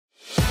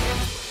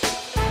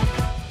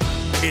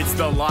It's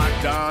the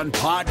Locked On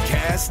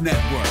Podcast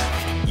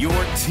Network, your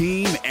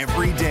team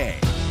every day.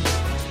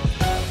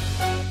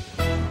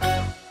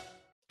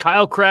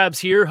 Kyle Krabs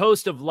here,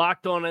 host of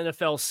Locked On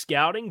NFL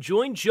Scouting.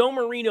 Join Joe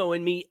Marino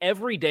and me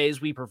every day as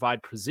we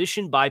provide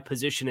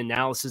position-by-position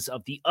analysis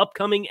of the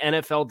upcoming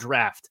NFL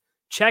Draft.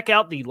 Check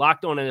out the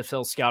Locked On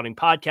NFL Scouting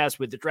podcast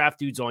with the Draft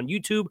Dudes on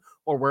YouTube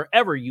or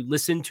wherever you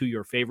listen to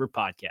your favorite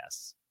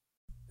podcasts.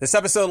 This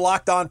episode of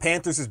Locked On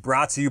Panthers is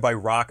brought to you by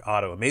Rock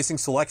Auto. Amazing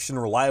selection,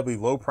 reliably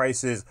low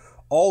prices,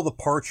 all the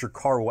parts your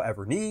car will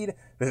ever need.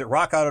 Visit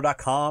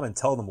rockauto.com and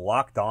tell them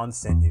Locked On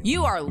sent you.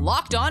 You are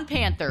Locked On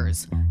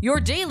Panthers, your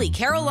daily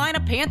Carolina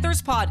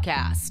Panthers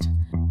podcast.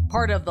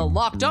 Part of the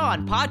Locked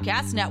On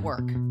Podcast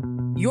Network,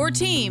 your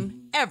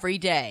team every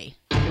day.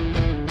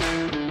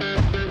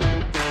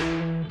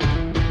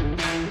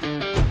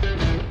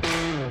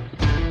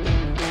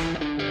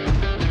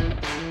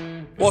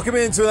 Welcome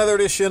into another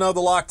edition of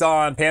the Locked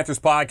On Panthers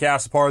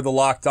podcast, part of the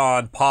Locked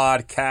On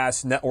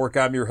Podcast Network.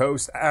 I'm your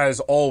host,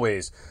 as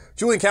always,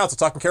 Julian Council,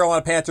 talking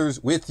Carolina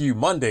Panthers with you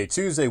Monday,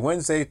 Tuesday,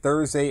 Wednesday,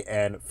 Thursday,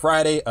 and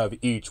Friday of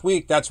each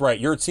week. That's right,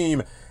 your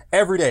team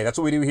every day. That's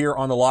what we do here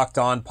on the Locked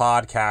On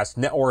Podcast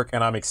Network,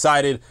 and I'm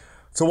excited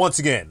to once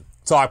again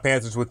talk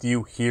Panthers with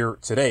you here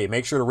today.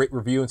 Make sure to rate,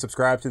 review, and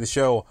subscribe to the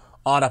show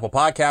on Apple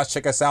Podcasts.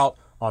 Check us out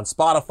on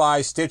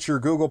Spotify, Stitcher,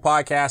 Google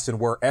Podcasts, and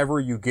wherever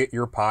you get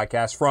your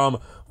podcasts from.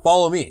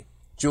 Follow me,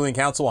 Julian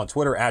Council, on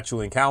Twitter at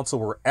Julian Council,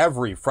 where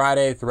every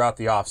Friday throughout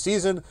the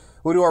off-season,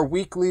 we'll do our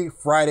weekly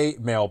Friday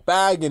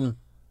mailbag, and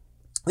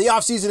the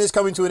off-season is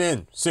coming to an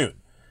end soon.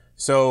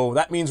 So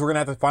that means we're going to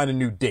have to find a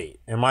new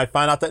date. And when I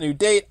find out that new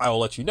date, I will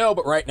let you know.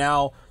 But right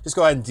now, just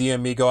go ahead and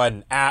DM me, go ahead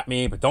and at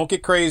me, but don't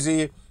get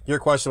crazy. Your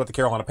question about the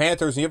Carolina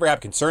Panthers, and you ever have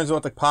concerns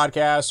about the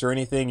podcast or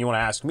anything you want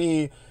to ask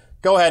me,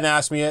 go ahead and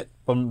ask me it.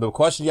 From the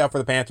questions you have for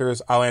the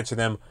Panthers, I'll answer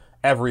them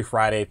every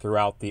Friday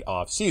throughout the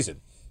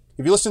off-season.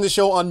 If you listened to the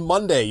show on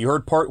Monday, you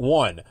heard part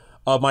one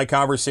of my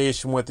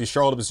conversation with the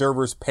Charlotte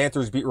Observer's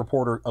Panthers beat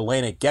reporter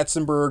Alaina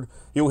Getzenberg.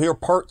 You'll hear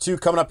part two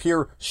coming up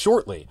here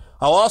shortly.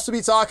 I'll also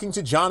be talking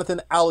to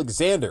Jonathan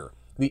Alexander,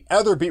 the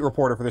other beat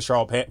reporter for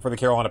the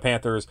Carolina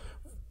Panthers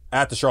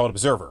at the Charlotte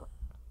Observer.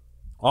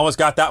 Almost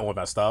got that one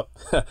messed up.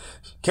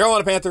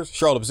 Carolina Panthers,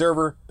 Charlotte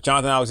Observer,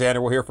 Jonathan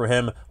Alexander. We'll hear from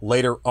him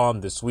later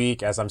on this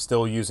week, as I'm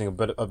still using a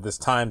bit of this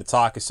time to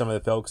talk to some of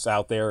the folks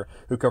out there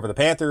who cover the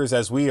Panthers,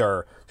 as we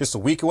are just a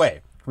week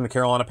away from the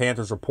Carolina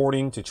Panthers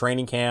reporting to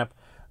training camp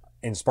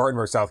in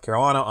Spartanburg, South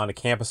Carolina, on the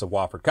campus of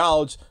Wofford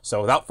College.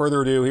 So without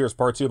further ado, here's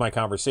part two of my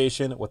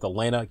conversation with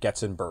Alaina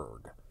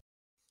Getzenberg.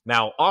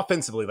 Now,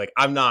 offensively,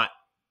 I'm not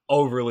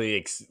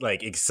overly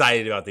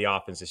excited about the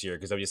offense this year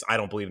because I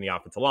don't believe in the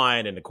offensive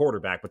line and the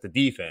quarterback, but the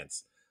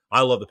defense.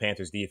 I love the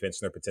Panthers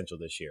defense and their potential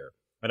this year.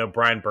 I know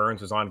Brian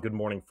Burns was on Good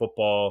Morning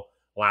Football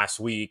last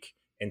week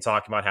and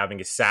talking about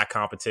having a sack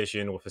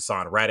competition with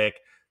Hassan Reddick.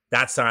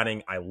 That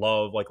signing I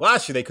love.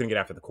 Last year, they couldn't get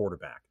after the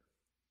quarterback.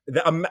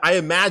 I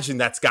imagine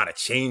that's got to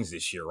change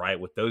this year, right?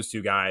 With those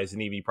two guys,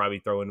 and even probably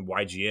throw in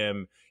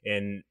YGM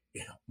and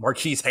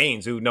Marquise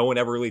Haynes, who no one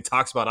ever really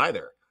talks about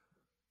either.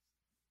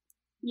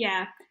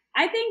 Yeah,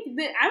 I think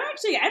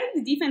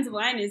the defensive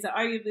line is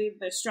arguably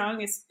the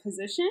strongest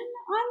position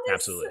on this.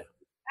 Absolutely.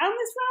 On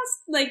this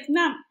roster,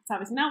 it's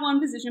obviously not one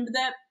position, but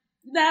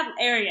that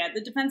area,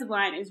 the defensive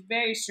line, is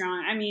very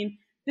strong. I mean,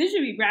 this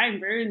should be Brian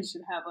Burns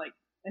should have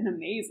an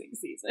amazing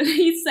season.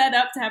 He's set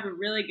up to have a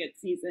really good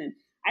season.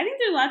 I think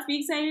there's lots to be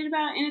excited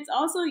about, and it's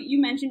also, you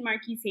mentioned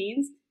Marquise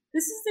Haynes.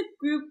 This is the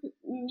group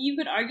you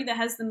could argue that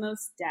has the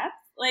most depth.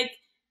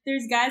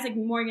 There's guys like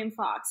Morgan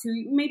Fox, who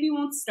maybe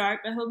won't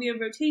start, but he'll be a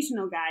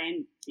rotational guy,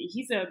 and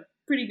he's a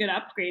pretty good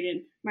upgrade.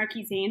 And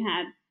Marquise Haynes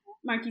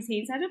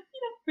had a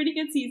pretty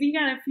good season. He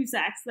got a few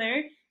sacks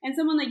there. And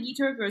someone like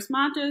Yetur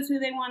Gross-Matos, who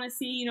they want to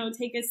see,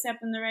 take a step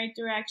in the right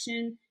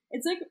direction.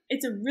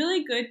 It's a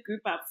really good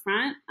group up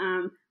front.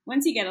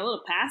 Once you get a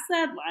little past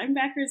that,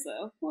 linebackers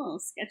a little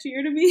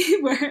sketchier to me.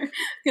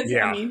 Because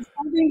I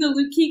think the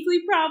Luke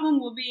Kuechly problem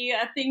will be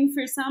a thing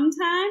for some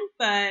time.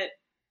 But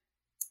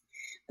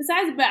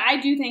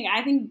I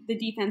think the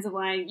defensive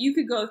line, you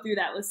could go through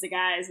that list of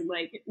guys and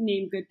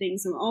name good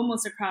things from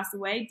almost across the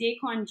way.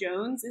 Daquan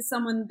Jones is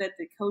someone that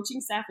the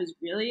coaching staff is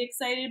really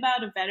excited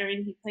about. A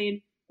veteran, he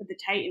played with the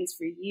Titans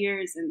for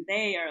years, and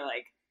they are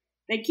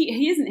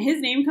his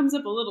name comes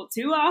up a little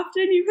too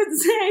often, you could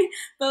say,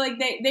 but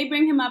they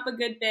bring him up a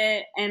good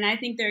bit, and I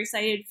think they're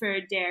excited for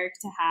Derek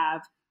to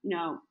have,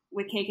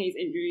 with KK's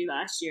injury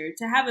last year,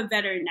 to have a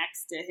veteran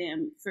next to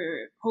him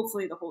for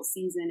hopefully the whole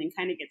season and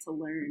kind of get to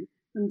learn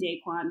from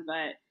Daquan.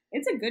 But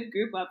it's a good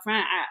group up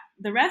front.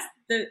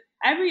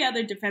 Every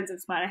other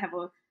defensive spot I have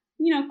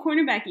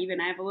cornerback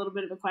even I have a little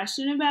bit of a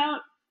question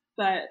about,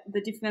 but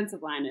the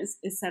defensive line is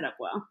set up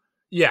well.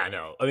 Yeah,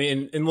 no. I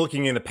mean, in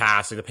looking in the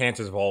past, the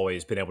Panthers have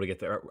always been able to get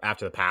there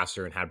after the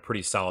passer and had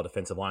pretty solid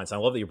defensive lines.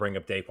 And I love that you bring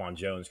up Daquan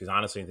Jones, because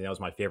honestly, I think that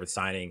was my favorite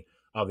signing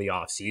of the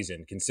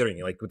offseason,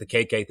 considering with the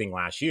KK thing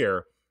last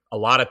year, a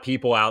lot of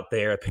people out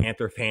there,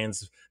 Panther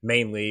fans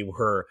mainly,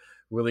 were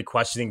really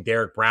questioning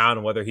Derek Brown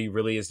and whether he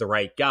really is the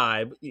right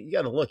guy. But you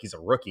got to look, he's a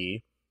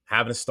rookie,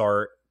 having to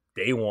start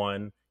day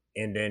one,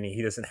 and then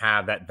he doesn't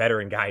have that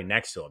veteran guy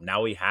next to him.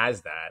 Now he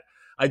has that.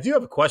 I do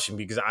have a question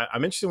because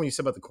I'm interested when you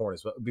said about the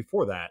corners, but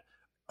before that,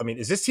 I mean,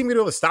 is this team going to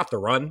be able to stop the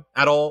run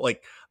at all?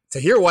 Like,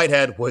 Tahir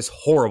Whitehead was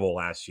horrible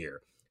last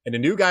year, and the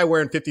new guy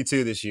wearing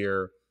 52 this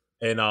year,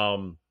 and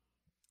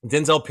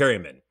Denzel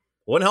Perryman,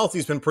 when healthy,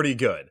 has been pretty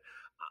good.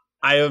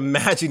 I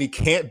imagine he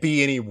can't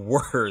be any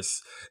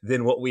worse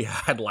than what we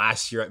had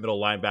last year at middle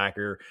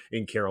linebacker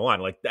in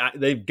Carolina. Like that,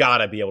 they've got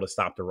to be able to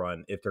stop the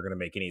run if they're going to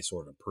make any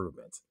sort of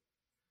improvement.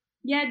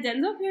 Yeah,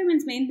 Denzel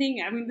Perryman's main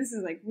thing, I mean, this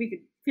is like, we could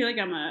feel like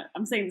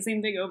I'm saying the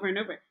same thing over and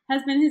over,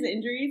 has been his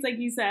injuries, like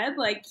you said.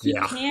 Like, he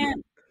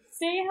can't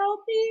stay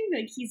healthy.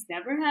 Like, he's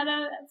never had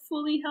a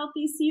fully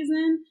healthy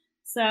season.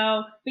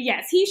 So, but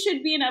yes, he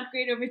should be an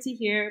upgrade over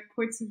Tahir,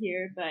 poor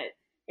Tahir, but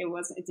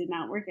it did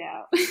not work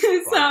out.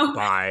 So,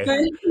 bye. But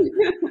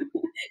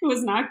it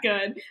was not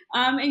good.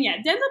 And yeah,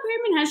 Denzel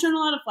Perryman has shown a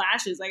lot of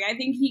flashes. Like, I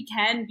think he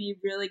can be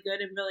really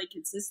good and really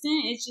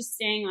consistent. It's just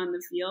staying on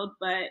the field,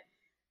 but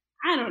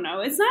I don't know.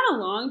 It's not a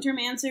long-term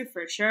answer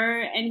for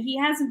sure, and he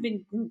hasn't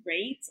been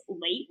great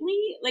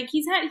lately. Like,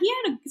 he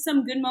had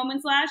some good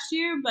moments last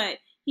year, but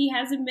he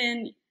hasn't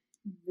been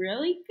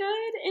really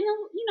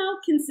good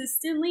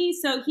consistently.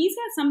 So he's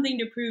got something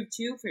to prove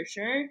too, for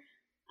sure.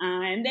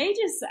 And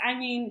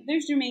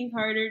there's Jermaine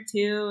Carter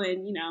too,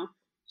 and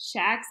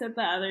Shaq's at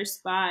the other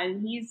spot,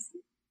 and he's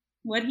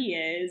what he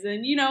is,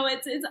 and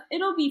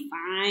it'll be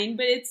fine.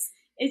 But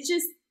it's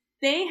just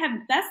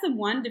that's the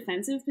one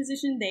defensive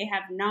position they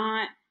have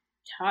not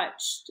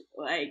touched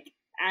like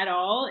at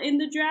all in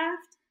the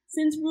draft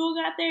since Rule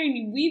got there.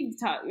 And we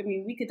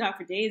could talk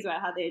for days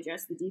about how they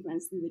addressed the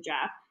defense through the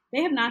draft.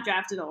 They have not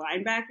drafted a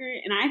linebacker,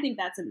 and I think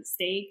that's a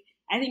mistake.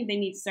 I think they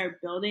need to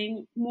start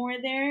building more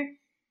there.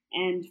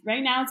 And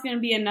right now it's going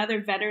to be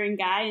another veteran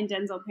guy in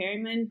Denzel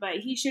Perryman, but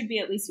he should be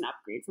at least an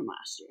upgrade from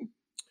last year.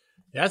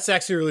 That's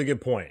actually a really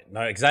good point,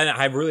 because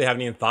I really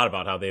haven't even thought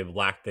about how they've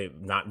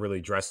not really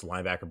addressed the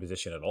linebacker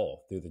position at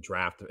all through the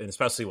draft, and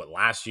especially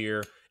last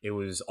year it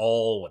was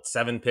all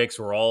 7 picks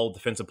were all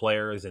defensive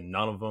players, and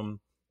none of them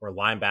were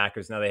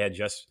linebackers. Now they had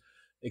just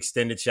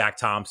extended Shaq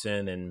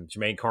Thompson, and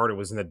Jermaine Carter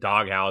was in the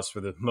doghouse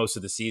for the most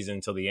of the season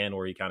until the end,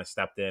 where he kind of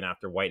stepped in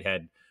after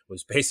Whitehead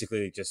was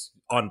basically just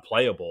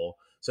unplayable.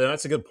 So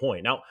that's a good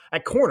point. Now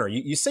at corner,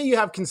 you say you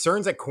have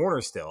concerns at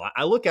corner still.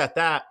 I look at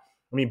that.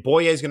 I mean,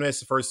 Boye is going to miss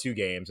the first 2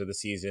 games of the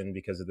season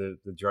because of the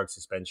drug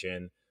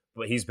suspension,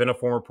 but he's been a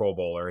former Pro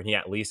Bowler, and he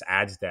at least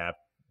adds depth.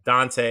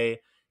 Dante,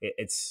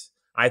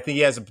 I think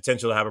he has the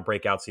potential to have a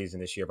breakout season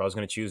this year. If I was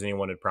going to choose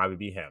anyone, it'd probably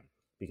be him,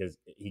 because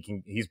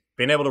he's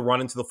been able to run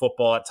into the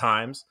football at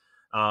times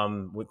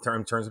in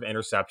terms of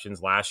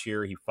interceptions. Last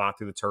year, he fought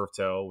through the turf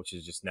toe, which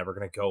is just never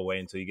going to go away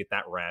until you get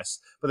that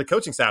rest. But the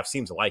coaching staff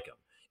seems to like him.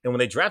 And when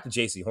they drafted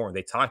J.C. Horn,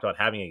 they talked about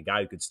having a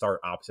guy who could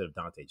start opposite of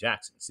Dante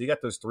Jackson. So you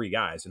got those 3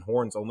 guys, and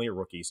Horn's only a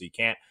rookie, so you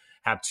can't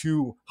have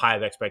too high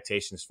of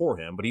expectations for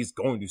him, but he's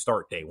going to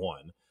start day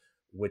one,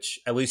 which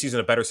at least he's in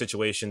a better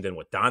situation than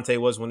what Dante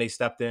was when they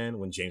stepped in,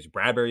 when James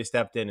Bradbury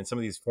stepped in, and some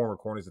of these former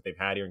corners that they've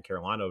had here in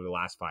Carolina over the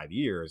last 5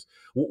 years.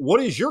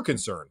 What is your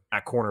concern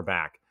at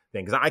cornerback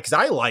then? Because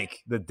I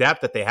like the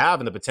depth that they have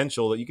and the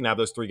potential that you can have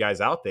those 3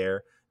 guys out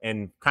there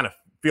and kind of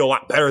feel a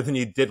lot better than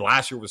you did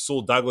last year with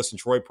Sewell Douglas and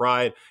Troy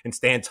Pride and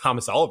Stan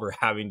Thomas Oliver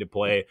having to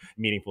play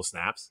meaningful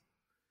snaps.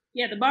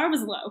 Yeah, the bar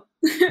was low.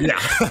 Yeah.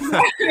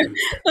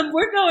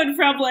 We're going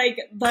from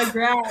the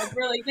ground.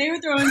 We're they were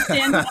throwing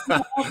Stan Thomas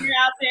Oliver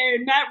out there,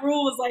 and Matt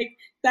Rule was like,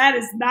 that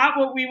is not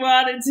what we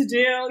wanted to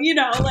do.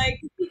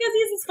 Because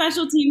he's a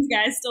special teams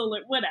guy, still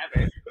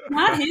whatever.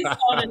 Not his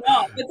fault at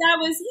all. But that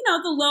was,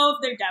 the low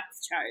of their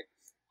depth chart.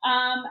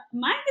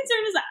 My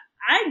concern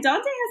is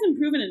Dante hasn't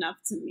proven enough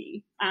to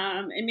me.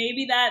 And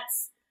maybe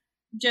that's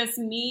just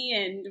me.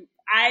 And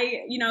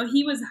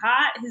he was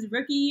hot his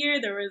rookie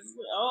year. There was,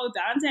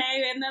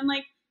 Dante. And then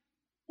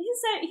he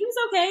was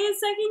okay his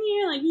second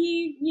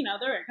year.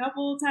 There were a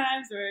couple of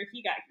times where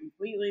he got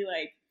completely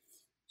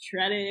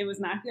shredded. It was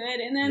not good.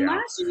 And then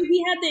last year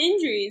he had the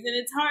injuries, and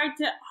it's hard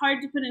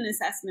to put an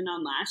assessment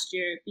on last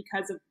year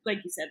because of, like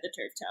you said, the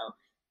turf toe.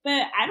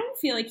 But I don't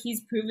feel like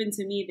he's proven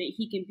to me that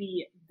he can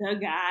be the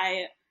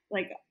guy,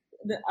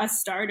 a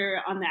starter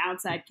on the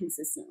outside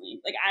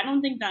consistently. I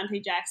don't think Dante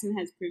Jackson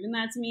has proven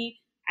that to me.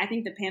 I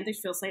think the Panthers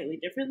feel slightly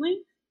differently.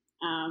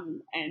 I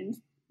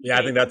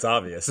think that's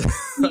obvious.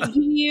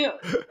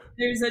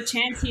 There's a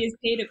chance he is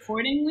paid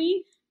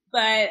accordingly,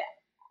 but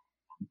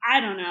I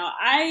don't know.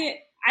 I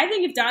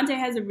think if Dante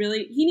has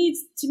he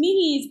needs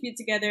to put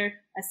together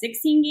a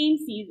 17 game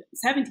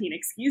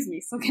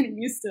season, still getting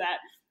used to that,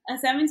 a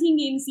 17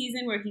 game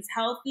season where he's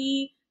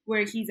healthy,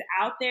 where he's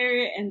out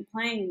there and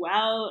playing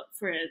well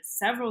for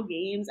several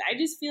games. I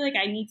just feel like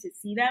I need to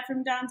see that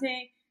from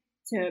Dante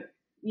to,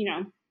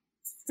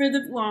 for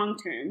the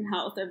long-term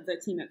health of the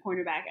team at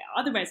cornerback.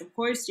 Otherwise, of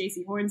course,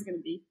 J.C. Horn's going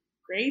to be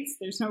great.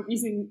 There's no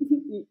reason.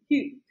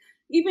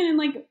 Even in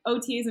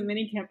OTAs and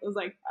minicamp, it was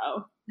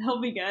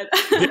he'll be good.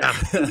 Yeah.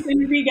 He's going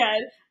to be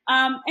good.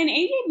 And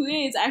AJ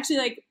Bouye is actually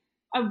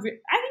I think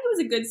it was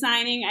a good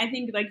signing. I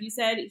think, like you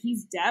said,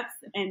 he's depth,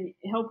 and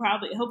he'll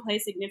play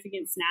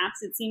significant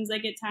snaps. It seems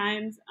like at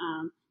times.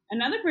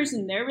 Another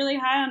person they're really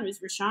high on was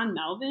Rashawn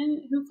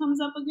Melvin, who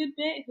comes up a good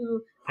bit.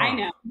 Who I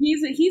know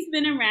he's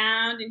been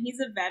around and he's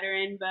a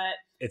veteran, but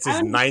it's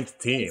his ninth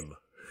team.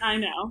 I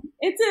know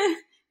it's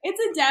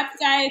a depth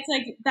guy. It's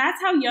like that's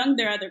how young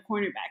their other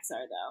cornerbacks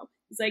are, though.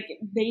 It's like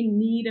they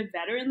need a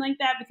veteran like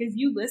that because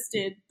you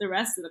listed the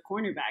rest of the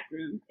cornerback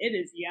room. It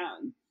is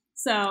young,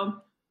 so I feel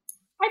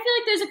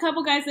like there's a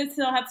couple guys that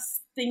still have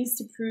things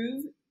to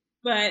prove,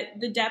 but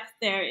the depth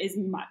there is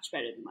much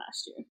better than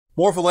last year.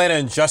 More for Alaina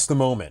in just a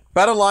moment.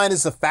 BetOnline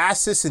is the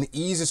fastest and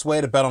easiest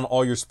way to bet on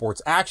all your sports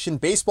action.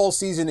 Baseball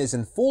season is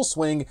in full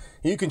swing,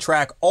 and you can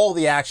track all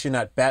the action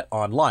at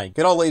BetOnline.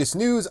 Get all the latest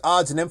news,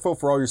 odds, and info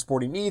for all your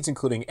sporting needs,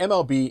 including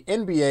MLB,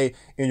 NBA,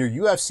 and your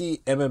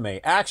UFC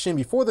MMA action.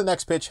 Before the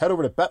next pitch, head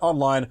over to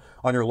BetOnline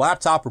on your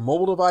laptop or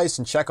mobile device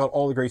and check out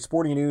all the great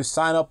sporting news,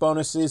 sign-up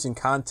bonuses, and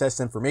contest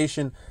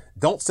information.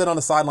 Don't sit on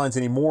the sidelines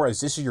anymore,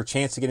 as this is your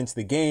chance to get into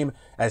the game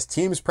as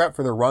teams prep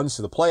for their runs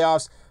to the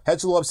playoffs. Head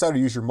to the website or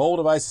use your mobile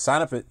device to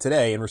sign up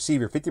today and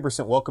receive your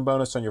 50% welcome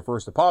bonus on your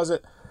first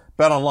deposit.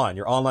 BetOnline,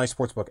 your online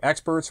sportsbook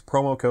experts.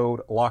 Promo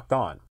code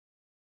LOCKEDON.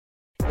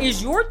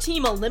 Is your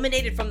team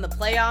eliminated from the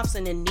playoffs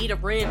and in need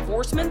of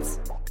reinforcements?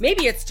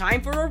 Maybe it's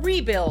time for a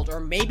rebuild, or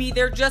maybe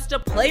they're just a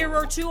player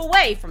or two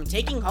away from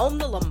taking home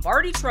the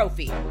Lombardi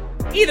Trophy.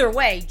 Either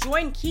way,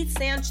 join Keith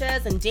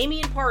Sanchez and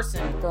Damian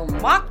Parson for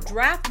Mock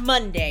Draft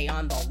Monday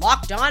on the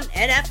Locked On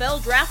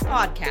NFL Draft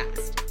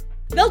Podcast.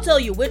 They'll tell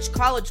you which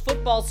college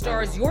football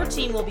stars your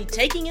team will be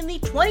taking in the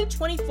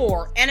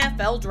 2024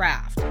 NFL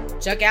Draft.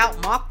 Check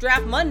out Mock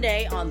Draft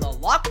Monday on the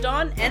Locked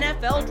On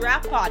NFL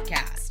Draft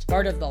Podcast,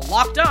 part of the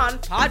Locked On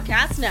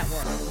Podcast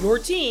Network. Your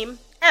team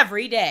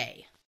every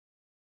day.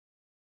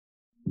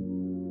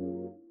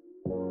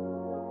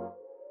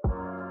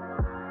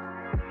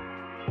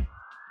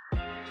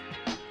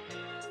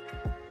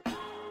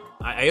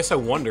 I guess I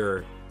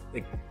wonder,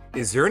 like,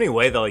 is there any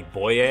way that, like,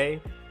 Boye,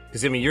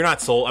 because, I mean, you're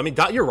not sold. I mean,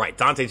 you're right.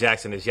 Dante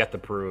Jackson is yet to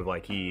prove,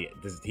 like, he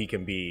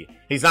can be,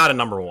 he's not a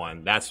number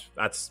one. That's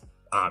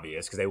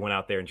obvious, because they went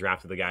out there and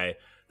drafted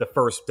the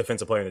first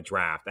defensive player in the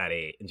draft at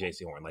 8 in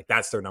J.C. Horn. Like,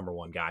 that's their number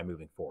one guy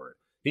moving forward.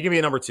 He can be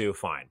a number 2,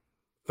 fine.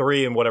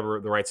 3 in whatever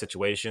the right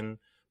situation.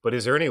 But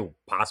is there any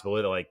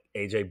possibility that, like,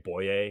 AJ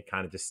Boye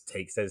kind of just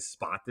takes his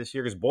spot this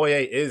year? Because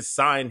Boye is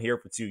signed here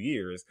for 2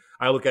 years.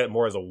 I look at it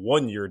more as a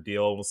 1-year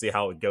deal, and we'll see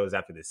how it goes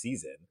after the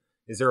season.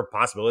 Is there a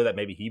possibility that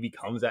maybe he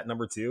becomes that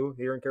number 2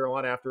 here in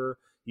Carolina after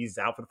he's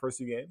out for the first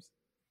 2 games?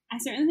 I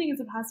certainly think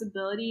it's a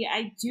possibility.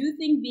 I do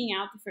think being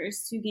out the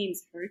first 2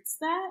 games hurts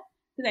that.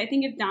 Because I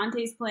think if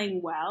Dante's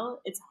playing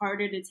well, it's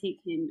harder to take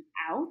him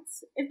out,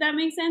 if that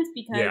makes sense,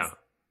 because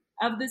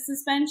of the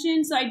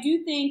suspension. So I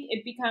do think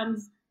it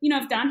becomes,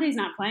 if Dante's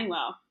not playing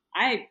well,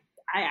 I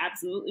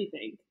absolutely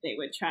think they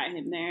would try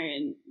him there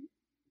and,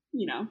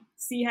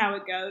 see how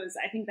it goes.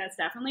 I think that's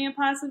definitely a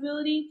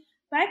possibility.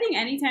 But I think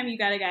anytime you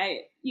got a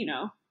guy,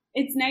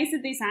 it's nice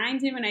that they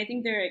signed him, and I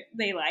think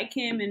they like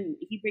him, and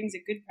he brings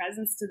a good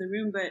presence to the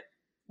room. But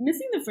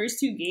missing the first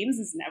 2 games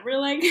is never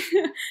like,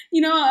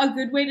 a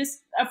good way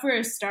for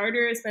a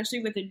starter,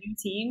 especially with a new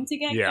team, to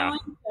get going.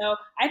 So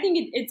I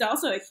think it's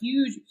also a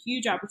huge,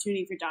 huge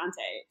opportunity for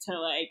Dante to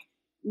like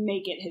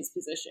make it his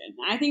position.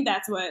 I think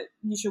that's what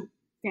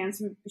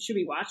fans should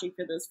be watching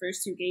for those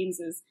first 2 games.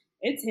 Is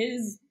it's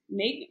his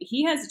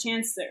he has a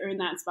chance to earn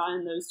that spot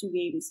in those 2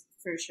 games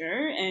for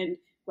sure, and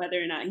whether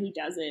or not he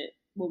does it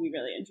will be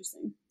really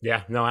interesting.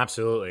 Yeah, no,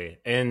 absolutely.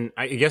 And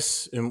I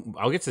guess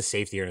I'll get to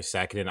safety here in a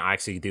second, and I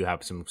actually do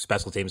have some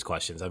special teams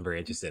questions I'm very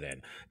interested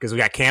in, because we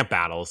got camp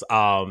battles.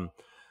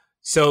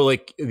 So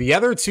like the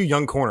other 2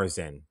 young corners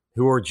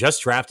who were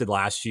just drafted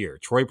last year,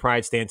 Troy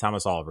Pride, Stan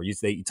Thomas Oliver.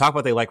 You talk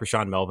about they like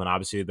Rashawn Melvin.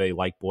 Obviously, they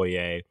like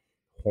Boye,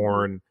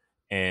 Horn,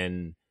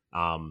 and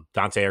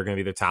Dante are going to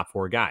be their top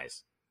 4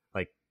 guys.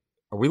 Like,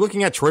 are we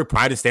looking at Troy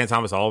Pride and Stan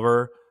Thomas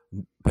Oliver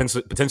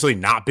potentially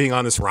not being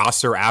on this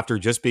roster after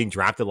just being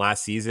drafted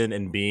last season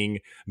and being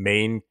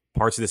main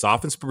parts of this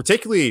offense? But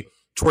particularly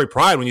Troy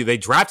Pride, when they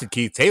drafted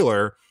Keith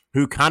Taylor,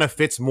 who kind of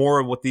fits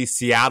more with the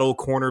Seattle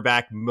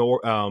cornerback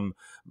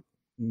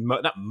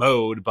not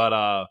mode,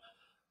 but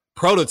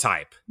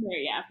prototype.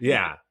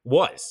 Yeah,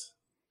 was.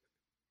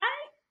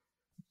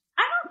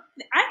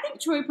 I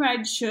think Troy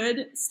Pride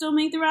should still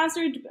make the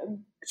roster,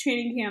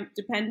 training camp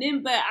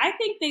dependent, but I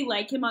think they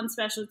like him on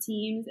special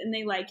teams, and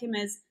they like him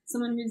as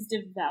someone who's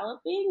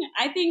developing.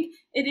 I think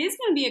it is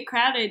going to be a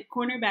crowded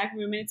cornerback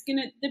room, and it's going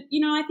to,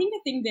 I think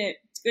the thing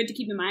that's good to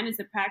keep in mind is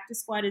the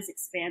practice squad is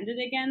expanded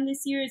again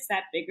this year. It's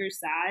that bigger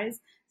size.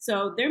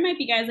 So there might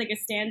be guys like a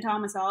Stan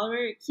Thomas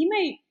Oliver. He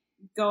might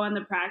go on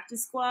the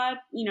practice squad,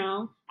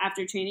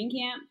 after training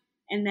camp,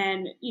 and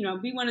then,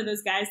 be one of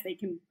those guys they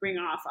can bring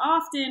off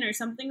often or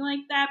something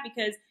like that,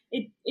 because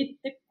the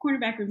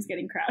cornerback room's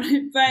getting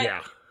crowded. But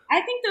yeah.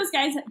 I think those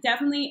guys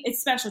definitely, it's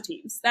special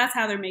teams. That's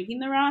how they're making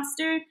the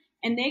roster.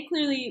 And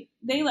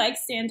they like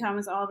Stan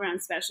Thomas Oliver on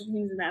special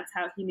teams, and that's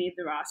how he made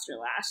the roster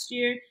last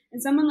year.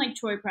 And someone like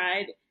Troy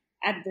Pride,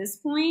 at this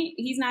point,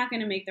 he's not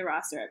going to make the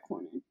roster at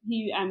corner.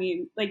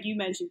 Like you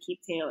mentioned, Keith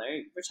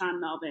Taylor, Rashawn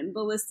Melvin,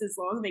 the list is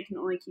long. They can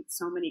only keep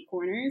so many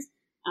corners.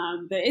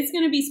 But it's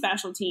going to be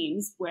special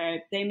teams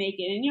where they make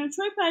it. And,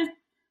 Troy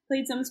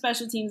played some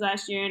special teams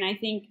last year, and I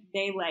think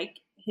they like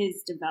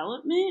his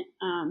development.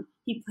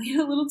 He played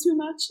a little too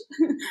much,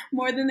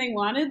 more than they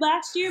wanted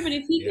last year. But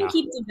if he can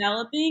keep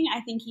developing,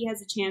 I think he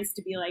has a chance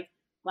to be like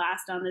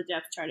last on the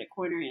depth chart at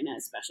corner and a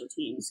special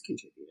teams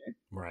contributor.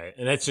 Right.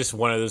 And that's just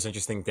one of those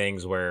interesting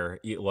things where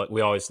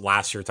we always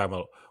last year talking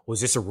about,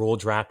 was this a rule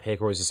draft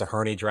pick or was this a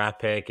Hurney draft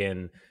pick?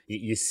 And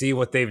you see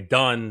what they've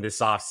done this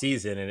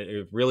offseason, and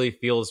it really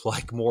feels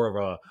like more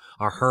of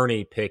a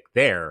Hurney pick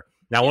there.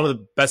 Now, one of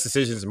the best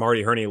decisions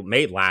Marty Hurney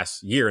made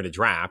last year in the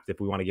draft, if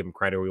we want to give him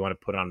credit or we want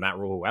to put on Matt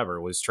Rule, whoever,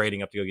 was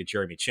trading up to go get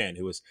Jeremy Chin,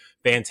 who was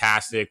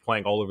fantastic,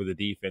 playing all over the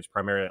defense,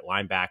 primarily at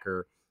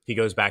linebacker. He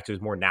goes back to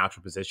his more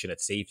natural position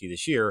at safety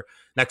this year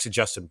next to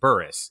Justin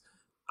Burris.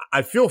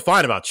 I feel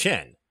fine about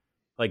Chin.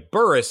 Like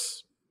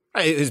Burris,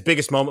 his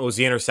biggest moment was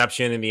the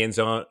interception in the end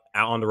zone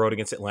out on the road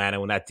against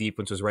Atlanta when that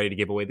defense was ready to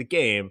give away the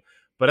game.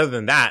 But other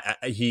than that,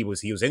 he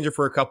was injured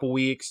for a couple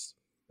weeks.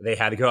 They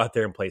had to go out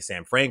there and play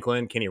Sam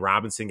Franklin. Kenny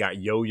Robinson got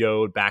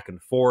yo-yoed back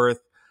and forth.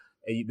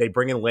 They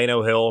bring in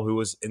Lano Hill, who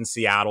was in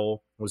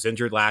Seattle, was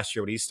injured last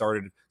year, but he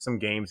started some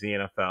games in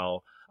the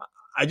NFL.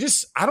 I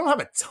don't have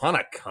a ton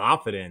of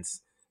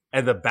confidence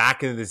at the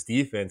back end of this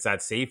defense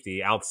at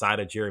safety outside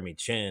of Jeremy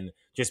Chin,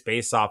 just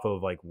based off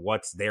of like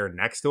what's there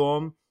next to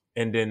him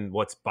and then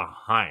what's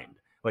behind.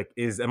 Like,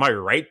 am I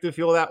right to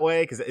feel that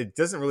way? Because it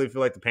doesn't really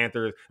feel like the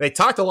Panthers. They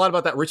talked a lot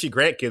about that Richie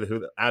Grant kid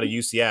who out of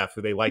UCF,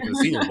 who they liked in the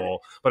Senior Bowl,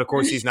 but of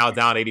course he's now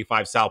down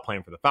 85 South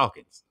playing for the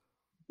Falcons.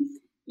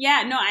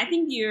 Yeah, no, I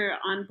think you're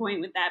on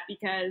point with that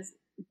because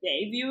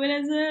they view it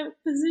as a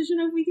position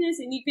of weakness,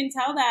 and you can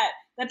tell that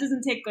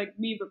doesn't take like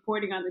me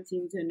reporting on the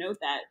team to note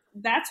that.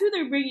 That's who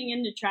they're bringing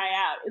in to try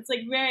out. It's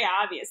like very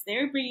obvious.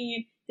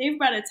 They've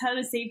brought a ton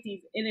of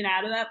safeties in and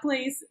out of that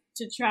place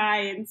to try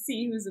and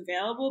see who's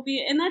available.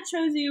 And that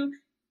shows you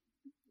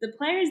the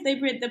players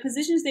the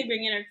positions they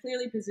bring in are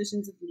clearly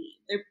positions of need.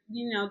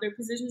 They're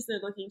positions they're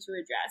looking to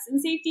address.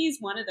 And safety is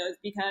one of those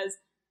because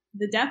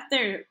the depth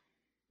there,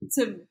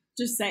 to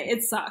just say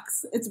it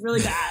sucks. It's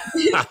really bad.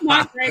 It's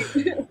not great.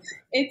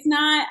 It's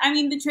not. I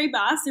mean, the Trey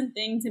Boston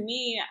thing, to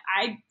me,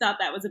 I thought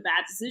that was a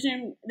bad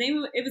decision.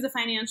 It was a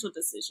financial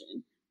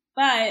decision.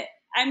 But,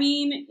 I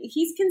mean,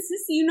 he's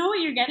consistent. You know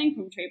what you're getting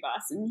from Trey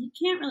Boston. He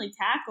can't really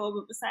tackle,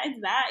 but besides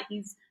that,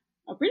 he's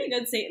a pretty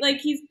good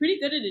he's pretty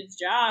good at his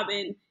job.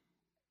 And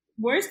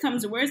worst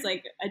comes to worst,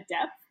 like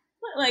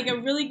a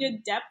really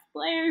good depth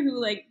player who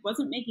like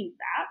wasn't making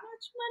that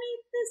much money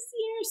this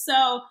year.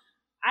 So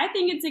I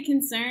think it's a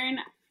concern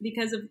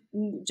because of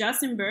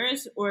Justin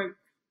Burris, or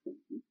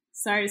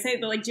sorry to say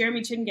it, but like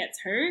Jeremy Chin gets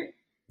hurt.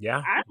 Yeah.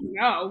 I don't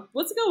know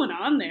what's going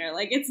on there.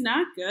 Like, it's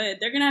not good.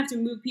 They're going to have to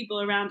move people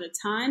around a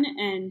ton,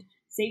 and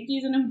safety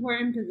is an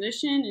important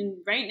position. And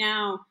right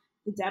now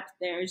the depth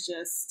there is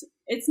just,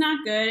 it's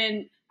not good.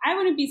 And I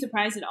wouldn't be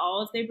surprised at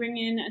all if they bring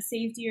in a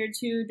safety or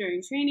two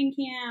during training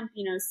camp,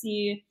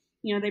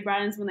 they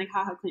brought in someone like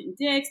HaHa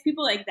Clinton-Dix,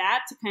 people like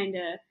that to kind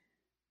of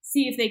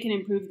see if they can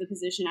improve the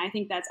position. I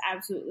think that's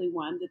absolutely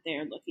one that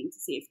they're looking to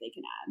see if they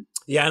can add.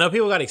 Yeah, I know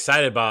people got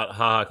excited about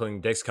HaHa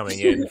Clinton-Dix coming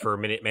in for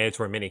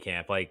mandatory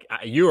minicamp. Like,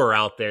 you were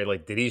out there,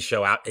 like, did he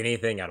show out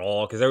anything at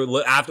all? Because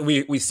after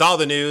we saw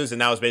the news, and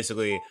that was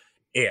basically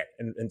it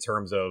in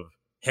terms of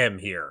him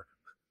here.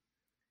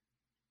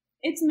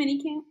 It's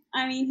minicamp.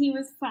 I mean, he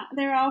was fine.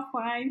 They're all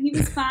fine. He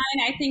was fine.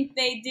 I think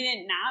they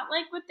didn't not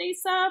like what they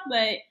saw,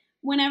 but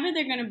whenever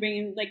they're going to bring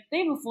in, like, they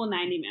have a full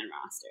 90-man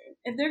roster.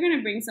 If they're going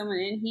to bring someone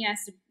in,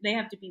 they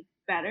have to be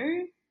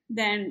better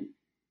than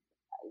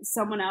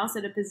someone else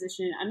at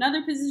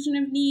another position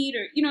of need,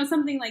 or,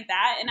 something like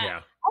that. And yeah.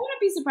 I wouldn't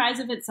be surprised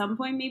if at some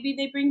point maybe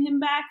they bring him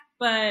back,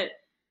 but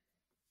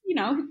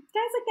guys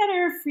like that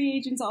are free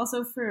agents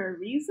also for a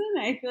reason.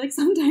 I feel like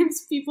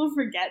sometimes people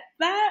forget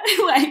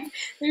that. Like,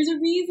 there's a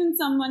reason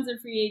someone's a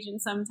free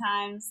agent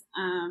sometimes.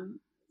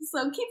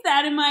 So keep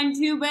that in mind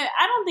too. But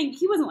I don't think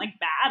he wasn't like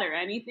bad or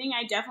anything.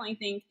 I definitely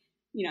think,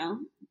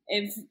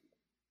 if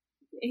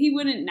he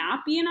wouldn't not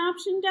be an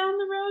option down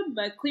the road,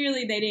 but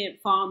clearly they didn't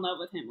fall in love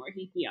with him or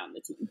he'd be on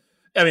the team.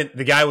 I mean,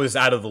 the guy was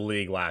out of the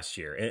league last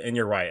year, and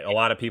you're right. A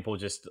lot of people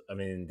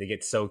they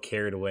get so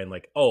carried away and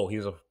like, oh, he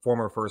was a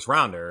former first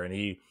rounder and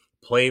he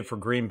played for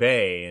Green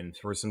Bay and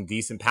for some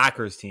decent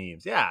Packers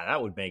teams. Yeah,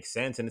 that would make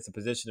sense, and it's a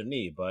position of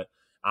need. But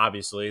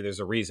obviously, there's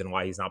a reason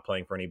why he's not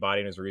playing for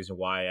anybody, and there's a reason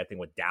why I think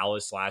what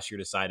Dallas last year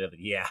decided,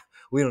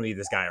 we don't need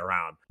this guy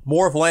around.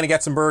 More of Alaina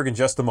Getzenberg in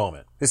just a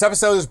moment. This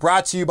episode is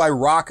brought to you by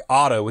Rock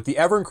Auto. With the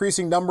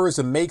ever-increasing numbers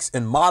of makes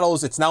and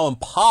models, it's now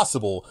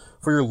impossible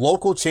for your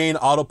local chain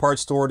auto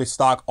parts store to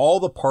stock all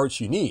the parts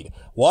you need.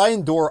 Why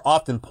endure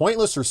often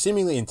pointless or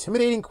seemingly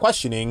intimidating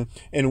questioning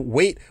and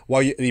wait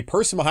while the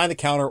person behind the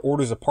counter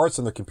orders the parts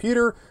on their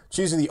computer,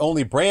 choosing the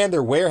only brand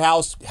their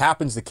warehouse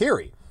happens to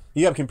carry?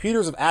 You have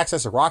computers with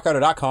access to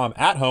rockauto.com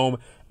at home,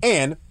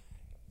 and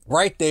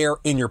right there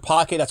in your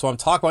pocket. That's what I'm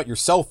talking about, your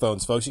cell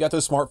phones, folks. You got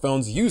those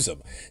smartphones, use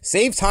them.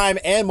 Save time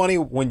and money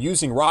when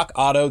using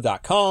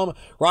rockauto.com.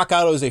 Rock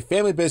Auto is a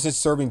family business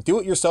serving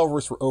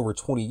do-it-yourselfers for over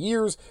 20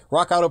 years.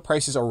 Rock Auto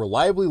prices are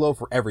reliably low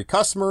for every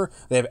customer.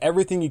 They have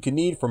everything you can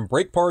need from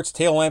brake parts,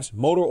 tail lamps,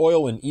 motor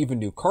oil, and even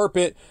new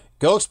carpet.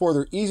 Go explore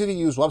their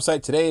easy-to-use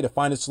website today to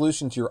find a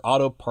solution to your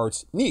auto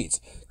parts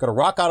needs. Go to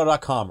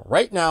rockauto.com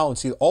right now and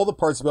see all the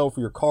parts available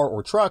for your car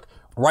or truck.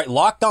 Write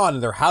Locked On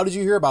in their How Did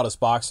You Hear About Us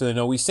box so they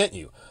know we sent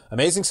you.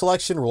 Amazing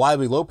selection,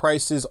 reliably low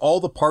prices,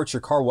 all the parts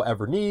your car will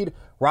ever need.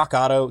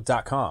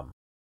 rockauto.com.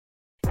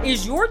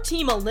 Is your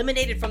team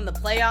eliminated from the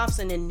playoffs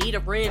and in need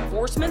of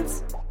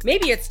reinforcements?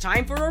 Maybe it's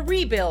time for a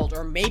rebuild,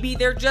 or maybe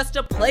they're just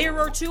a player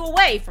or two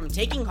away from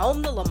taking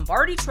home the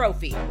Lombardi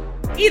Trophy.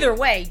 Either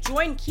way,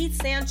 join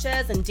Keith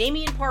Sanchez and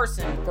Damian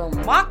Parson for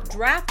Mock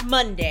Draft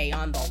Monday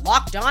on the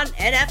Locked On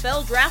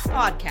NFL Draft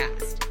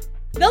Podcast.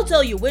 They'll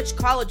tell you which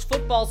college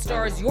football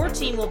stars your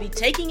team will be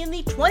taking in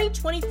the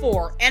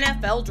 2024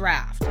 NFL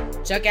Draft.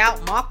 Check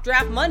out Mock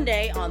Draft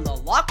Monday on the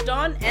Locked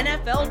On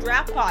NFL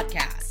Draft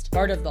Podcast,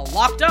 part of the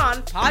Locked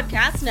On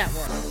Podcast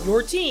Network.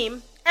 Your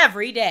team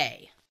every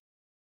day.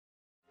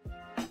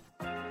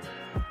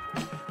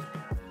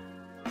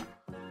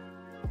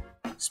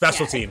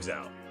 Special teams,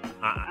 though.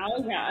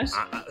 Oh, gosh.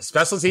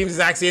 Special teams is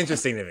actually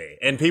interesting to me.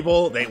 And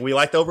people, we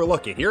like to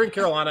overlook it. Here in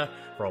Carolina,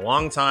 for a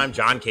long time,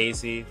 John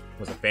Casey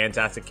was a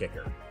fantastic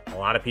kicker. A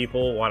lot of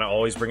people want to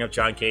always bring up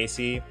John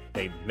Casey.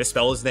 They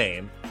misspell his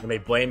name, and they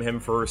blame him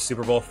for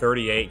Super Bowl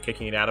 38,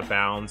 kicking it out of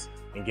bounds,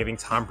 and giving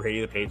Tom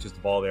Brady, the Patriots, the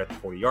ball there at the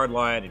 40-yard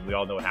line. And we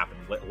all know what happened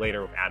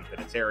later with Adam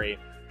Vinatieri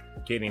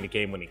getting the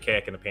game-winning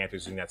kick, and the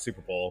Panthers winning that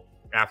Super Bowl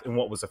in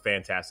what was a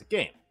fantastic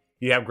game.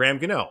 You have Graham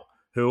Gano,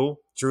 who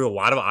drew a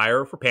lot of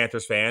ire for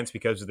Panthers fans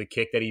because of the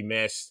kick that he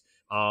missed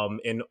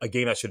in a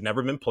game that should have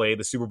never been played,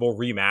 the Super Bowl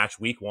rematch,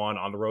 week 1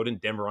 on the road in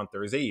Denver on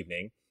Thursday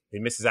evening. He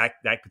misses that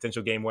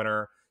potential game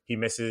winner. He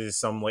misses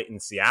some late in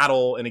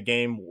Seattle in a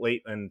game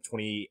late in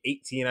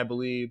 2018, I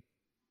believe.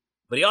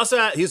 But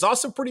he was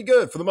also pretty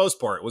good for the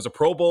most part. Was a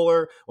Pro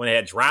Bowler when they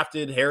had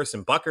drafted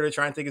Harrison Butker to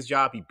try and take his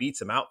job. He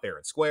beats him out fair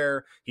and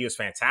square. He was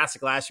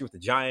fantastic last year with the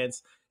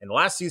Giants. And the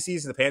last 2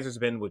 seasons, the Panthers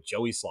have been with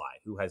Joey Sly,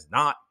 who has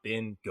not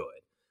been good.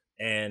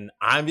 And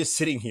I'm just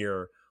sitting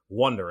here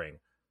wondering,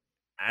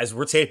 as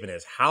we're taping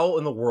this, how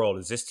in the world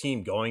is this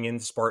team going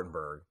into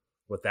Spartanburg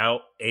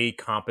without a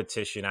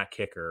competition at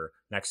kicker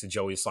next to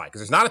Joey Sly? Because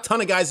there's not a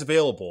ton of guys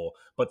available,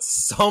 but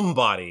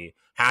somebody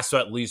has to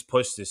at least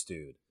push this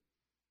dude.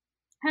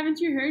 Haven't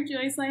you heard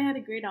Joey Sly had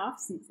a great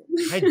offseason?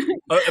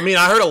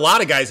 I heard a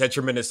lot of guys had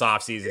tremendous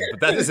offseasons,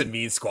 but that doesn't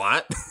mean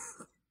squat.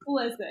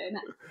 Listen,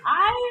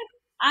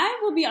 I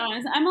will be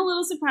honest. I'm a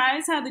little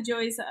surprised how the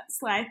Joey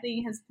Sly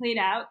thing has played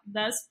out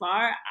thus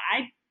far.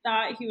 I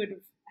thought he would have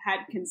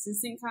had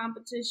consistent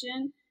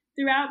competition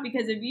throughout,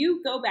 because if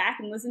you go back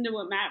and listen to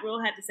what Matt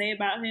Rule had to say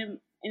about him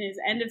in his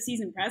end of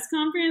season press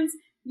conference,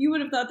 you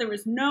would have thought there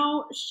was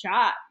no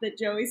shot that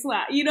Joey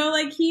Sly,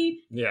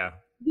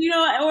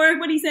 or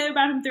what he said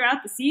about him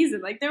throughout the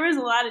season. Like, there was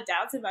a lot of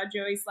doubts about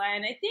Joey Sly,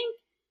 and I think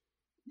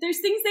there's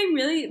things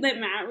that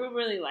Matt Rule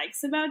really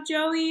likes about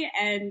Joey,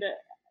 and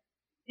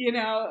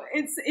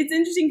it's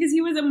interesting because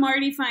he was a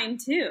Marty find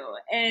too,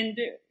 and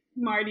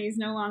Marty's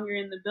no longer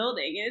in the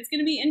building. And it's going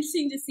to be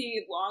interesting to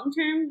see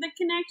long-term the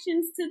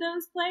connections to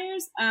those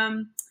players.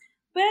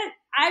 But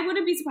I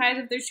wouldn't be surprised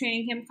if there's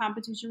training camp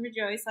competition for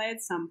Joey Sly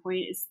at some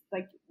point. It's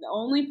like the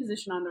only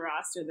position on the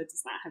roster that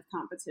does not have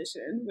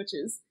competition, which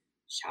is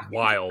shocking.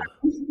 Wild.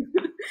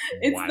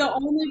 It's the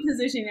only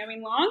position. I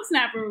mean, long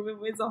snapper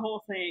is the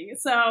whole thing.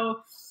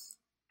 So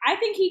I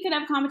think he could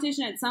have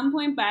competition at some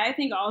point, but I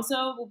think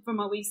also from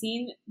what we've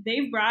seen,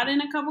 they've brought in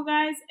a couple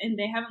guys and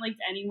they haven't liked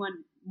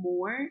anyone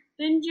more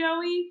than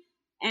Joey.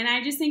 And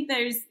I just think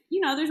there's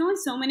only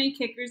so many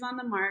kickers on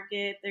the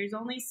market. There's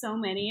only so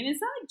many. And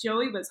it's not like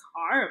Joey was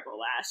horrible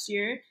last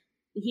year.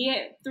 He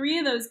had 3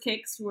 of those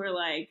kicks were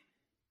like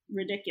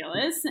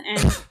ridiculous.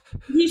 And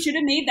he should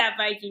have made that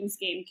Vikings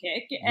game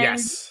kick. And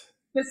yes.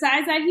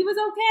 Besides that, he was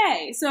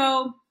okay.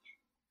 So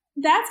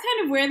that's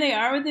kind of where they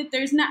are with it.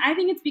 I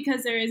think it's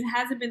because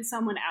hasn't been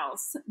someone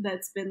else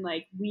that's been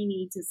like, we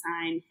need to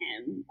sign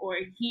him or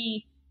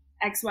he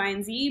X, Y,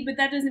 and Z, but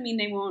that doesn't mean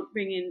they won't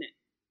bring in.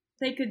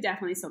 They could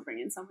definitely still bring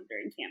in someone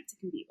during camp to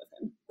compete with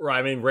him. Right.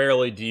 I mean,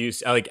 rarely do you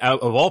out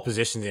of all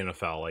positions in the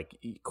NFL, like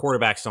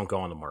quarterbacks don't go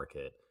on the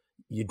market.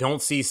 You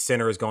don't see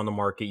centers go on the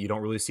market. You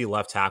don't really see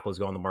left tackles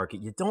go on the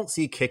market. You don't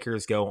see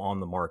kickers go on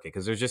the market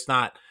because there's just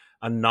not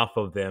enough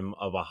of them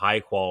of a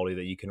high quality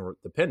that you can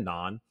depend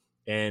on.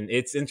 And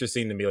it's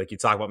interesting to me, like you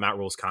talk about Matt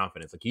Rule's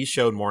confidence. Like he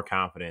showed more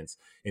confidence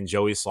in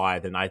Joey Sly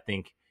than I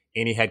think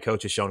any head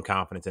coach has shown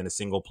confidence in a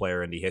single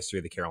player in the history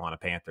of the Carolina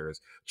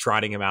Panthers,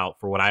 trotting him out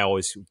for what I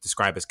always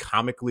describe as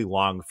comically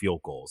long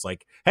field goals.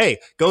 Like, hey,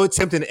 go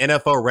attempt an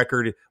NFL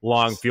record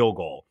long field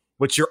goal,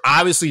 which you're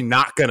obviously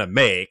not going to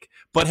make.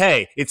 But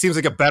hey, it seems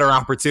like a better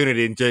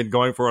opportunity than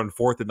going for on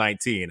 4th and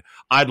 19.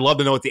 I'd love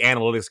to know what the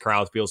analytics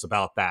crowd feels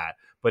about that.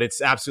 But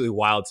it's absolutely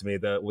wild to me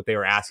what they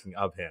were asking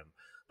of him.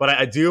 But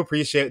I do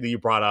appreciate that you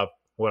brought up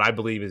what I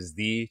believe is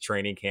the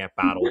training camp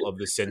battle of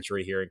the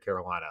century here in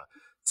Carolina.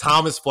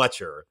 Thomas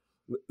Fletcher,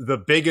 the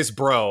biggest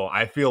bro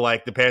I feel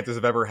like the Panthers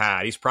have ever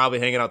had. He's probably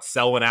hanging out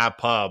Selwyn Ave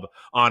Pub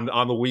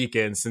on the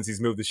weekends since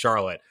he's moved to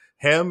Charlotte.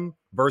 Him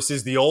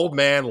versus the old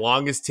man,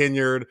 longest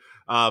tenured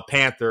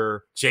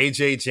Panther,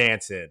 J.J.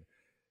 Jansen.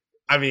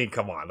 I mean,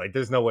 come on. Like,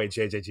 there's no way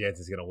J.J.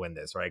 Jansen's going to win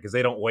this, right? Because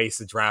they don't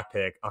waste a draft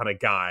pick on a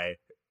guy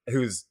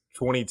who's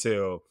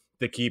 22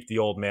 to keep the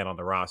old man on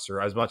the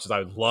roster, as much as I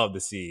would love to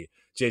see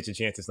J.J.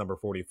 Jansen's number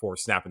 44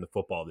 snapping the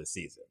football this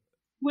season.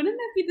 Wouldn't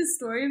that be the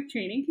story of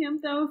training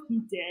camp, though, if he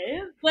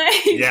did?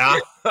 Like, yeah.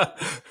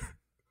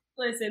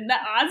 Listen, the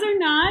odds are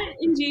not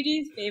in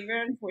JJ's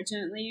favor,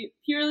 unfortunately,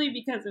 purely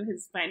because of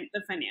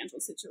the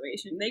financial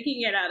situation. They can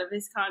get out of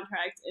his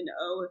contract and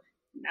owe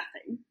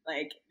nothing.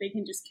 Like, they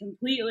can just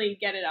completely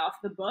get it off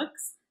the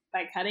books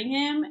by cutting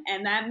him,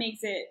 and that makes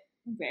it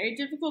very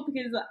difficult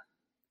because,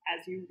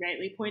 as you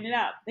rightly pointed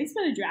out, they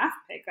spent a draft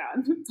pick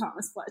on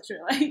Thomas Fletcher.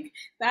 Like,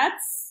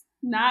 that's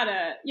not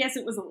yes,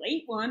 it was a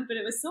late one, but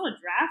it was still a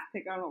draft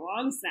pick on a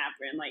long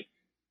snapper, and like,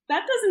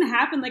 that doesn't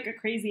happen like a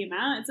crazy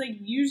amount. It's like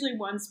usually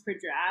once per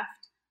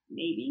draft,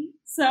 maybe.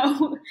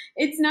 So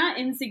it's not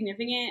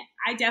insignificant.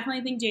 I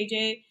definitely think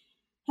JJ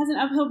has an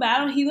uphill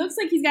battle. He looks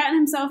like he's gotten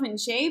himself in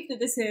shape, that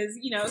this is,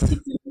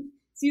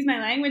 excuse my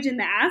language, in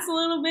the ass a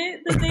little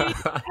bit that they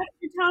after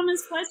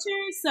Thomas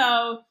Fletcher.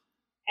 So,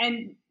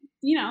 and,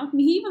 he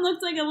even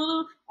looked like a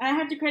little, I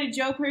have to credit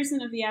Joe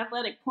Person of The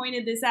Athletic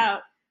pointed this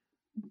out.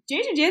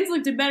 JJ Jansen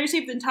looked in better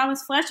shape than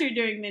Thomas Fletcher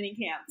during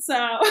minicamp.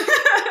 So.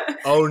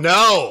 Oh,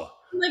 no.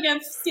 Like,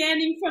 I'm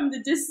standing from the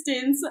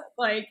distance,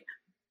 like,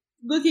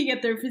 looking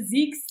at their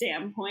physique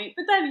standpoint,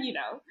 but then,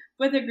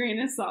 with a grain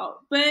of salt.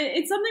 But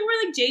it's something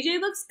where, like, JJ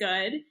looks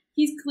good.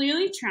 He's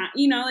clearly trying,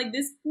 like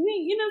this,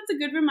 it's a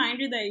good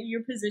reminder that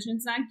your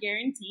position's not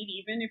guaranteed,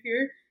 even if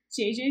you're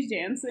JJ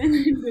Jansen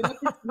and been with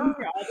the team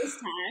for all this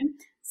time.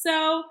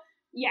 So,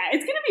 yeah,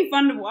 it's going to be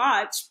fun to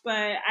watch,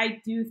 but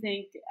I do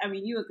think,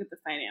 you look at the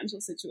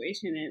financial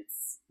situation,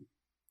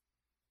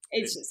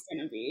 it's just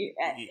going to be,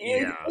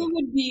 it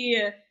would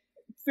be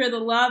for the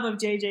love of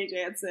JJ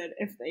Jansen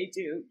if they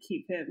do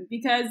keep him,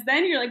 because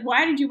then you're like,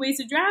 why did you waste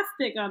a draft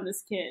pick on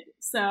this kid?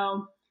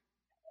 So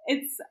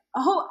it's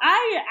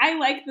I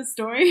like the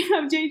story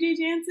of JJ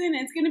Jansen.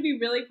 It's going to be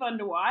really fun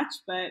to watch,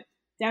 but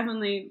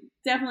definitely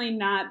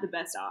not the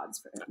best odds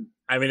for him.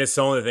 It's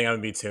the only thing I'm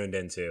going to be tuned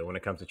into when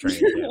it comes to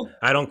training camp.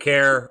 I don't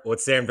care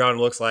what Sam Darnold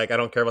looks like. I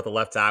don't care about the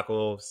left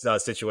tackle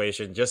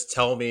situation. Just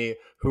tell me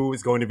who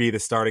is going to be the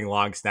starting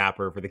long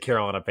snapper for the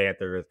Carolina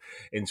Panthers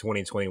in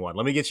 2021.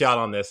 Let me get you out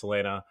on this,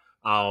 Alaina.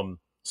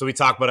 So we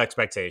talked about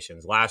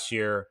expectations. Last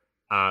year,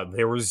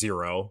 they were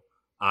 0.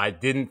 I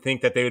didn't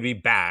think that they would be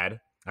bad.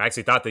 I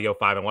actually thought they'd go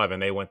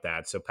 5-11. They went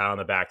that. So pat on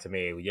the back to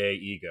me. Yay,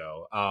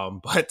 ego.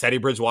 But Teddy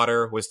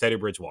Bridgewater was Teddy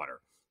Bridgewater.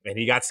 And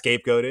he got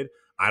scapegoated.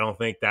 I don't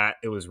think that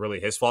it was really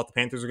his fault the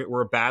Panthers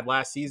were bad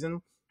last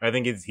season. I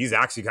think he's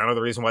actually kind of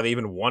the reason why they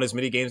even won as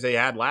many games they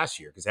had last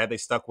year. Because had they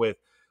stuck with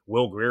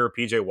Will Grier or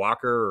P.J.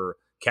 Walker or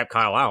kept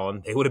Kyle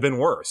Allen, they would have been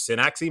worse. And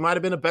actually might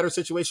have been a better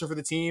situation for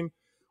the team.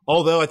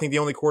 Although I think the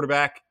only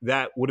quarterback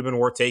that would have been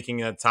worth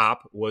taking at the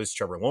top was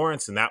Trevor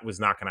Lawrence. And that was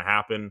not going to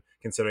happen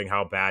considering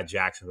how bad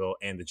Jacksonville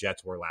and the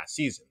Jets were last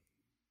season.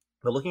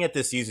 But looking at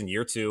this season,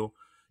 year 2,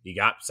 you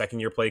got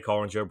second-year play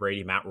caller Joe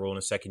Brady, Matt Rule in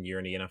his second year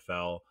in the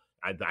NFL.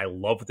 I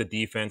love the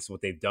defense,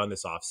 what they've done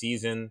this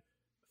offseason.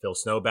 Phil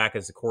Snow back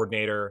as the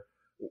coordinator.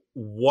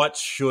 What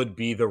should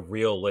be the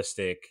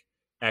realistic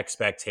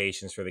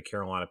expectations for the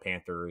Carolina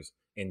Panthers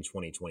in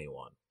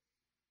 2021?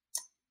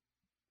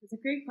 It's a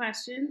great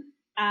question.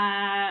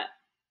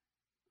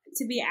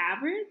 To be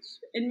average,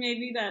 and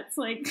maybe that's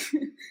like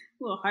a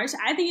little harsh.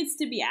 I think it's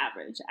to be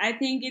average. I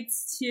think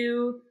it's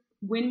to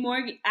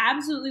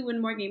absolutely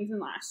win more games than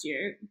last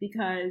year,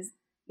 because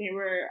they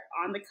were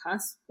on the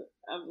cusp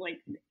of like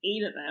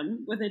 8 of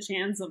them with a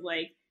chance of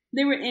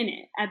they were in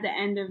it at the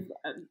end of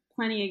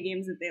plenty of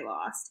games that they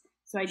lost.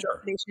 So they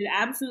should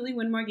absolutely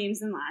win more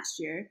games than last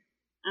year.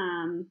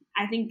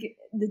 I think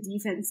the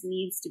defense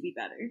needs to be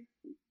better.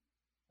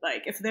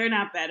 Like, if they're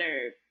not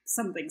better,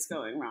 something's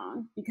going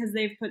wrong, because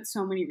they've put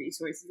so many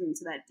resources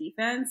into that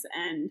defense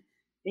and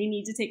they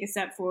need to take a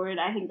step forward.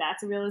 I think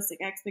that's a realistic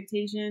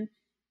expectation.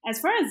 As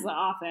far as the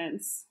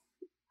offense,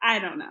 I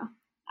don't know.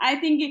 I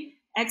think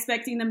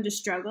expecting them to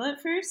struggle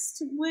at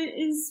first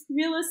is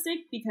realistic,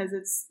 because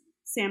it's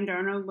Sam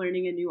Darnold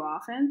learning a new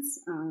offense.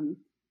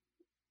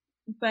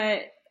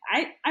 But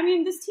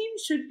this team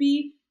should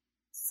be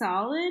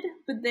solid,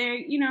 but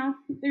they're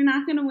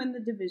not going to win the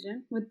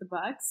division with the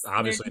Bucs.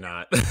 Obviously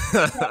not.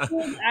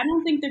 I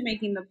don't think they're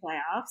making the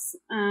playoffs.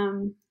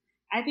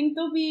 I think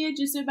they'll be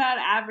just about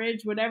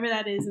average, whatever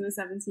that is in the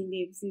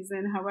 17-game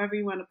season, however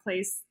you want to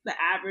place the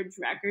average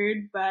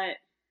record. But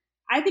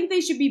I think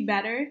they should be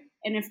better.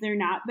 And if they're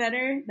not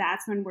better,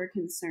 that's when we're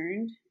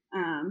concerned.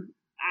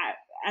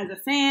 As a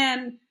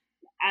fan,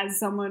 as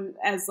someone,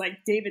 as like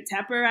David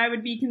Tepper, I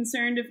would be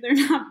concerned if they're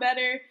not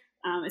better,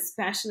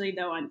 especially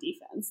though on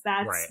defense.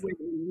 That's right, where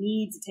they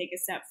need to take a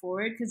step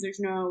forward, because there's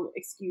no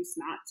excuse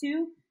not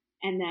to.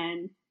 And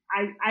then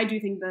I do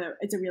think that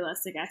it's a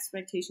realistic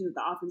expectation that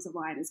the offensive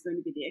line is going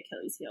to be the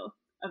Achilles heel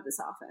of this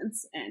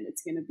offense, and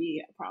it's going to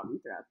be a problem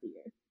throughout the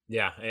year.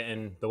 Yeah,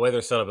 and the way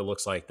they're set up, it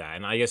looks like that.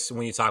 And I guess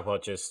when you talk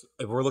about just,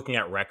 if we're looking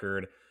at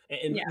record,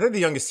 and they're the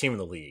youngest team in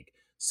the league.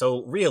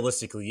 So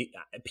realistically,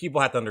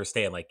 people have to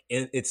understand, like,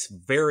 it's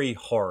very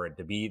hard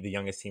to be the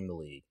youngest team in the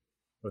league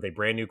with a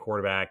brand new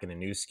quarterback and a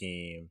new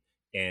scheme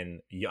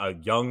and a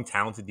young,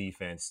 talented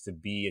defense to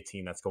be a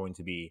team that's going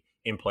to be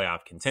in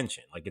playoff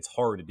contention. Like, it's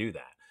hard to do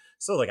that.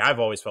 So, like, I've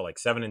always felt like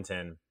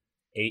 7-10,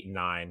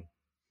 8-9,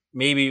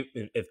 maybe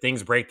if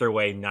things break their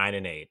way,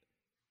 9-8.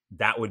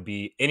 That would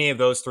be any of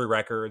those three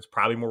records,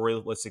 probably more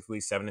realistically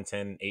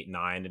 7-10,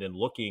 8-9, and then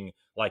looking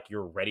like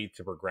you're ready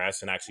to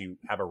progress and actually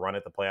have a run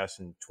at the playoffs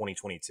in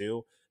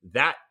 2022.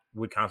 That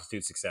would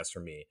constitute success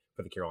for me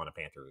for the Carolina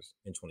Panthers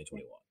in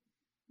 2021.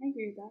 I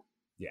agree with that.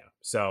 Yeah,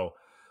 so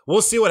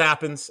we'll see what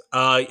happens.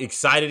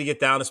 Excited to get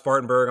down to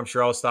Spartanburg. I'm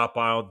sure I'll stop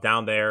by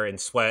down there and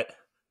sweat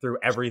through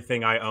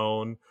everything I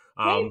own.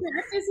 Most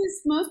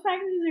practices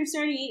are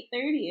starting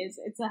 8:30.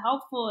 It's a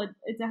helpful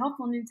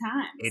new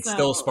time. It's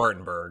still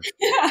Spartanburg.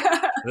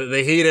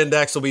 The heat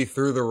index will be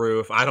through the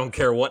roof. I don't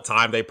care what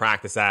time they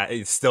practice at.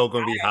 It's still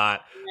going to be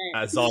hot.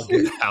 It's all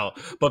good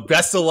out. But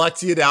best of luck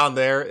to you down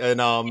there.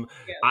 And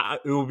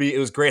it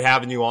was great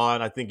having you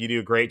on. I think you do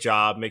a great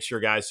job. Make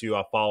sure, guys,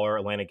 to follow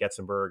Alaina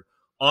Getzenberg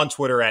on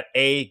Twitter at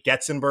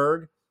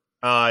 @Getzenberg.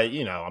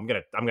 I'm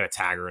gonna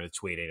tag her in a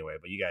tweet anyway.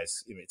 But you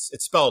guys,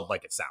 it's spelled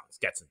like it sounds,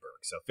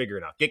 Getzenberg. So figure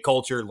it out. Get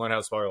cultured. Learn how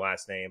to spell her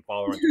last name.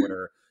 Follow her on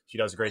Twitter. She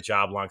does a great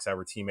job alongside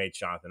her teammate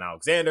Jonathan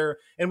Alexander.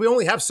 And we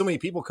only have so many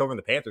people covering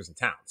the Panthers in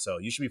town, so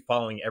you should be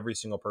following every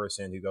single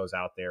person who goes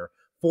out there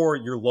for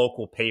your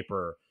local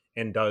paper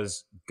and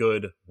does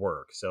good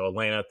work. So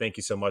Alaina, thank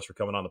you so much for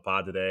coming on the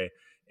pod today,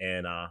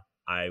 and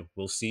I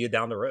will see you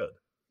down the road.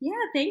 Yeah,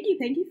 thank you.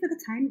 Thank you for the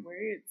kind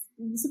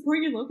words. Support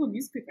your local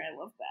newspaper. I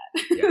love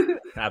that. Yeah,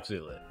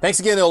 absolutely. Thanks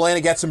again to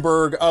Alaina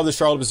Getzenberg of the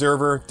Charlotte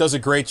Observer. Does a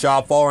great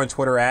job. Follow her on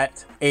Twitter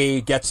at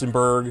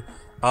 @Getzenberg.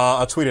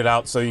 I'll tweet it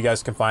out so you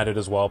guys can find it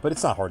as well, but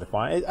it's not hard to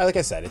find. Like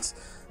I said, it's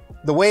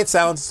the way it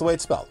sounds, it's the way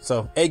it's spelled.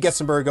 So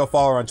 @Getzenberg, go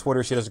follow her on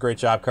Twitter. She does a great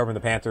job covering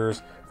the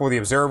Panthers for the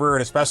Observer,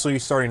 and especially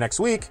starting next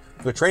week,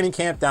 the training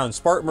camp down in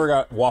Spartanburg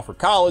at Wofford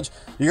College.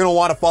 You're going to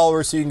want to follow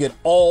her so you can get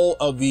all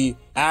of the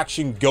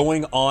action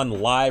going on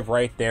live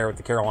right there with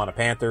the Carolina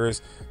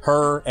Panthers.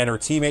 Her and her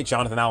teammate,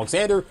 Jonathan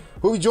Alexander,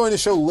 who will be joining the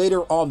show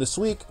later on this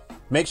week.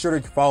 Make sure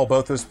to follow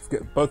both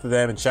of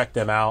them and check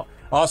them out.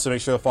 Also,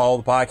 make sure to follow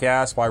the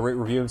podcast by rate,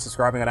 review, and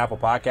subscribing on Apple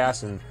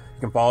Podcasts. And you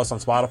can follow us on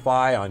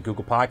Spotify, on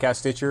Google Podcasts,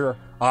 Stitcher,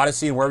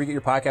 Odyssey, and wherever you get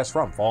your podcasts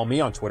from. Follow me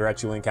on Twitter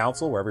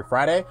 @JulianCouncil, where every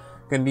Friday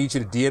I'm going to need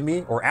you to DM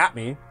me or at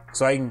me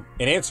so I can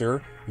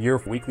answer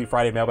your weekly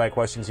Friday mailbag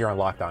questions here on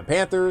Locked On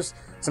Panthers.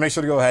 So make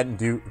sure to go ahead and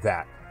do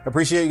that. I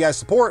appreciate you guys'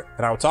 support,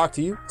 and I will talk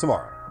to you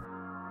tomorrow.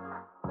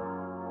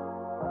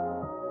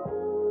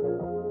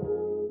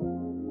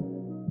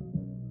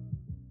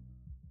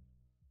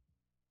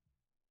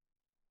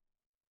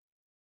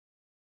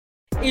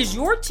 Is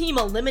your team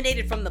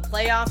eliminated from the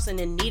playoffs and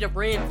in need of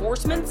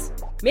reinforcements?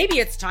 Maybe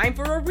it's time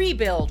for a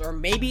rebuild, or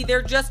maybe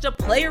they're just a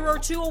player or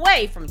two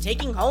away from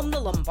taking home the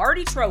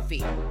Lombardi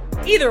Trophy.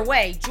 Either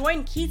way,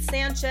 join Keith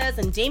Sanchez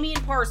and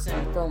Damian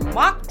Parson for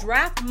Mock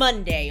Draft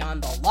Monday on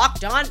the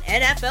Locked On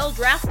NFL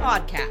Draft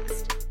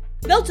Podcast.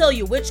 They'll tell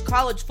you which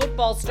college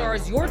football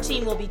stars your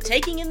team will be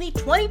taking in the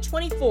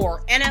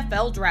 2024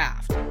 NFL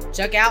Draft.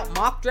 Check out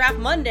Mock Draft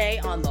Monday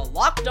on the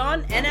Locked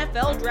On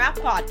NFL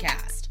Draft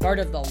Podcast, part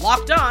of the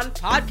Locked On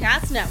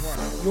Podcast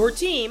Network, your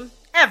team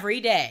every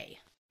day.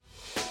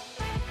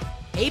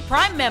 Hey,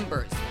 Prime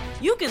members,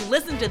 you can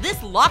listen to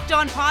this Locked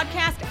On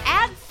podcast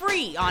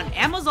ad-free on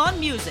Amazon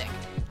Music.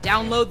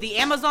 Download the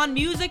Amazon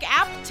Music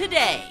app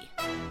today.